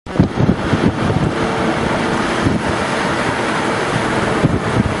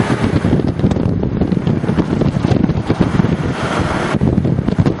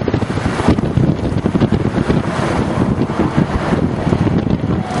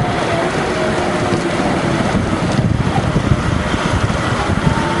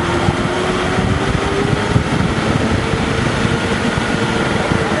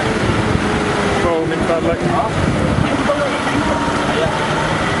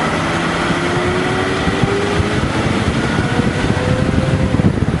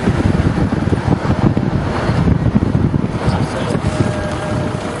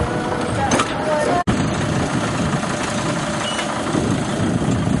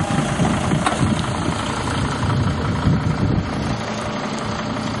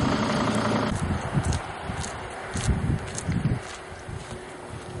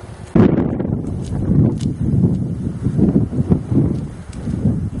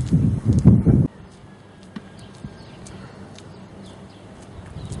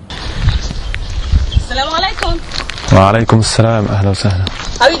وعليكم السلام. أهلا وسهلا.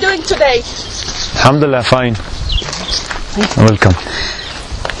 How are you doing today? Alhamdulillah, fine. Welcome.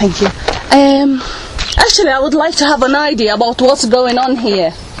 Thank you. Actually, I would like to have an idea about what's going on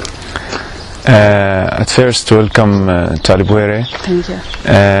here. At first, welcome to Al Buere. Thank you.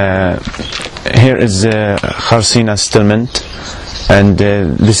 Here is Kharsina settlement, and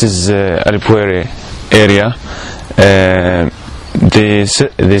this is Al Buere area.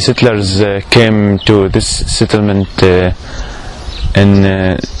 The settlers came to this settlement in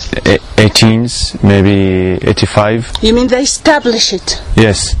 18s, maybe 85. You mean they establish it?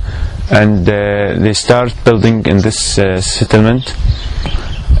 Yes, and they start building in this settlement.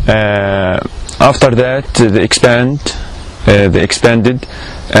 After that, they expanded,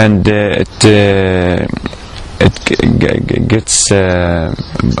 and it gets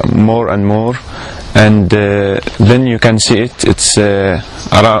more and more. And then you can see it. It's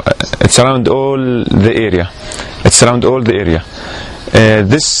around all the area. It's around all the area.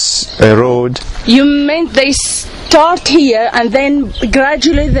 This road. You mean they start here and then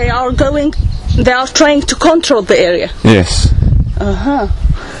gradually they are trying to control the area? Yes.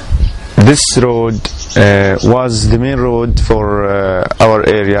 This road was the main road for our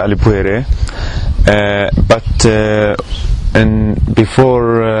area, Al Buere, but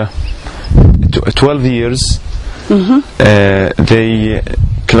before 12 years, they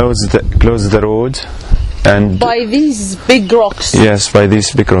closed the road, and by these big rocks. Yes, by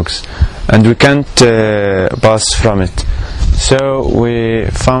these big rocks, and we can't pass from it. So we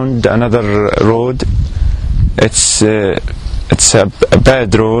found another road. It's a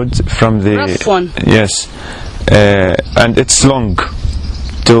bad road from the rough one. Yes, and it's long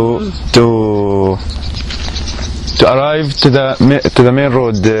to arrive to the main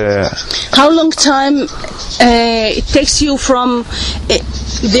road. How long time it takes you from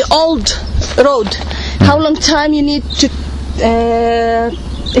the old road? How long time you need to?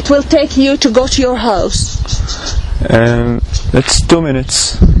 It will take you to go to your house. It's 2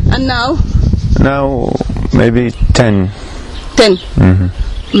 minutes. And now? Now maybe 10. 10.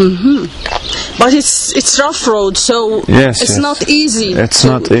 But it's rough road, so yes, it's not easy. It's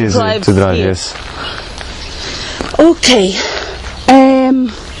not easy to drive. Here. Yes. Okay.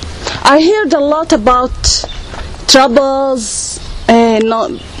 I heard a lot about troubles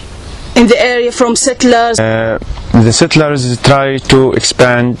not in the area from settlers. The settlers try to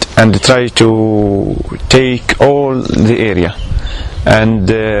expand and try to take all the area, and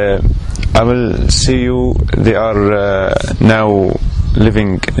I will see you. They are now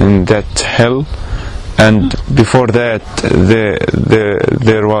living in that hill, and before that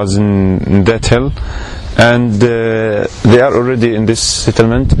there was in that hill, and they are already in this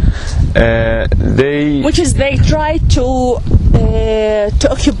settlement. They try to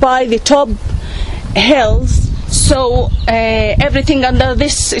occupy the top hills, so everything under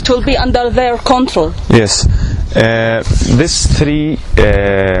this, it will be under their control. Yes. These 3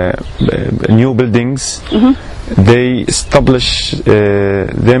 new buildings, they established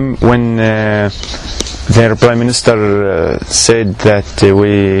them when their Prime Minister said that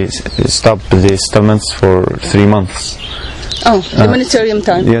we stop the settlements for 3 months. Oh, humanitarian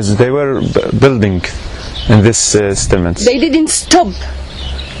time. Yes, they were building in this settlements. They didn't stop.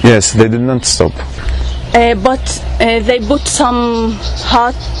 Yes, they did not stop. But they put some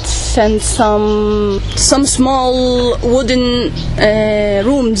huts and some small wooden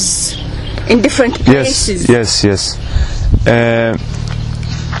rooms in different places. Yes.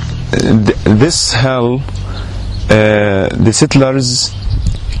 This hill, the settlers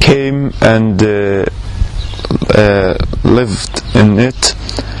came and lived in it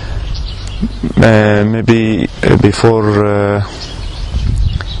maybe before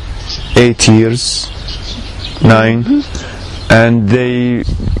 8 years, 9, and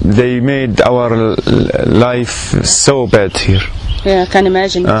they made our life so bad here. Yeah, I can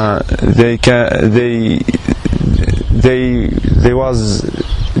imagine. They was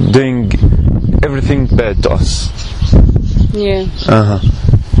doing everything bad to us. Yeah.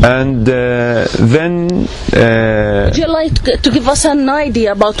 And then. Would you like to give us an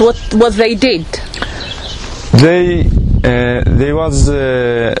idea about what they did? They was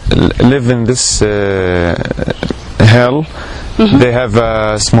live in this hill. They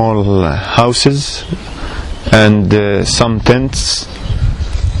have small houses and some tents,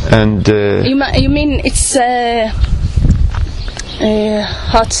 and you mean it's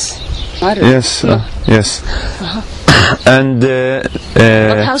huts? I don't know. Yes. And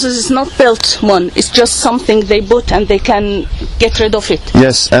but houses is not built one. It's just something they put and they can get rid of it.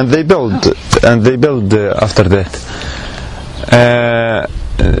 Yes, and they build after that.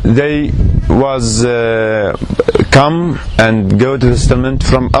 they was come and go to the settlement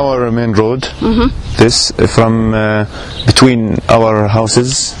from our main road. This from between our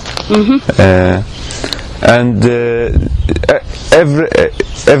houses, and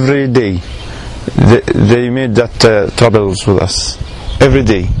every day they made that troubles with us every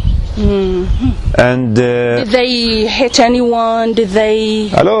day. And did they hit anyone? Did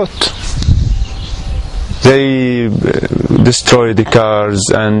they? A lot. They destroy the cars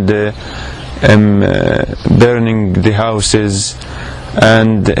and burning the houses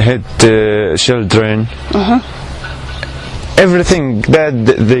and hit children. Everything bad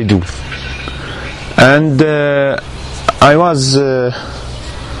they do. And I was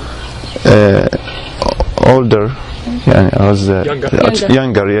older. Yeah, I was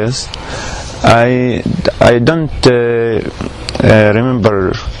younger. Yes. I don't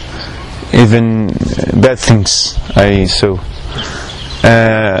remember even bad things I saw.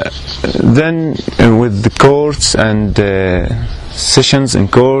 Then with the courts and sessions in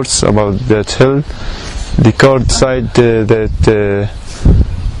courts about that hill, the court decided that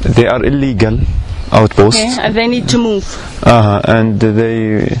they are illegal outposts. Okay, and they need to move. And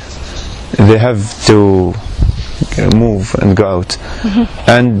they have to move and go out.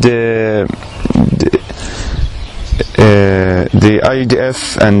 And the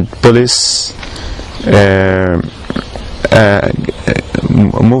IDF and police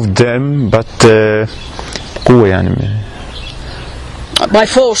moved them, but قوة يعني. By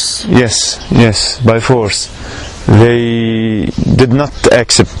force. Yes, by force. They did not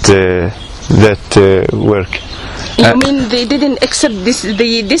accept that work. You mean they didn't accept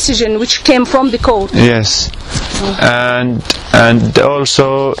the decision which came from the court? Yes. And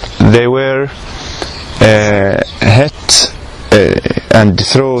also they were hit and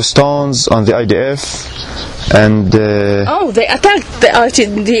throw stones on the IDF, and they attacked the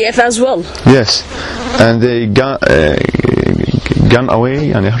IDF as well. Yes, and they gun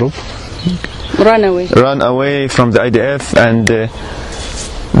away and run away from the IDF, and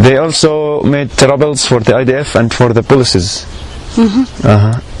they also made troubles for the IDF and for the policies.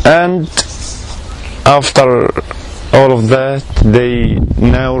 And after all of that, they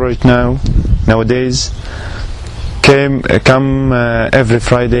nowadays come every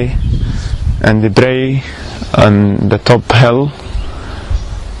Friday and they pray on the top hill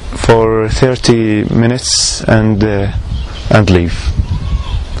for 30 minutes and leave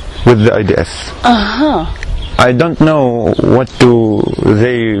with the IDF. I don't know what do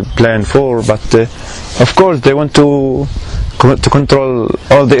they plan for, but of course they want to control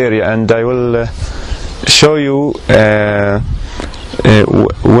all the area, and I will show you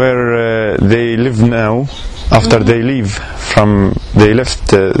where they live now after they left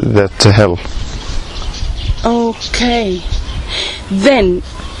that hill. Okay. Then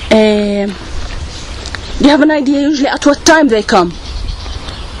do you have an idea usually at what time they come?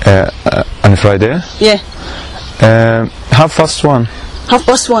 On Friday? Yeah. 1:30.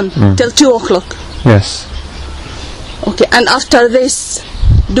 1:30 till 2 o'clock. Yes. Okay, and after this,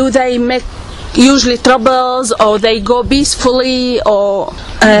 do they make usually troubles, or they go peacefully, or?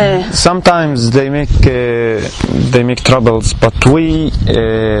 Sometimes they make troubles, but we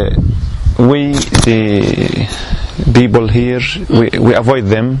the people here, we avoid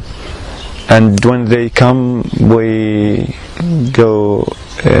them, and when they come, we go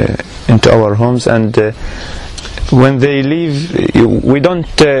into our homes, and when they leave, we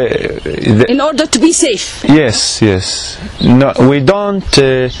don't. In order to be safe. Yes. No, we don't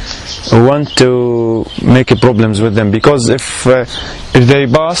want to make problems with them, because if they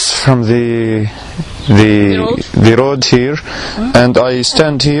pass from the road here, and I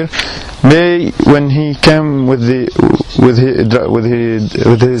stand here, when he came with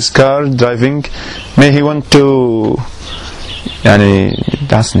his car driving, may he want to يعني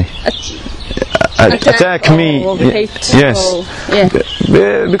دعسني attack me. Yes.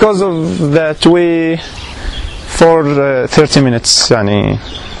 Because of that, we for 30 minutes يعني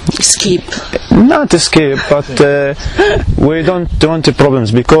not escape, but we don't want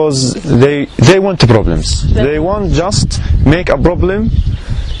problems, because they want problems. They want just make a problem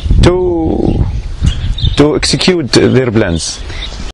to execute their plans.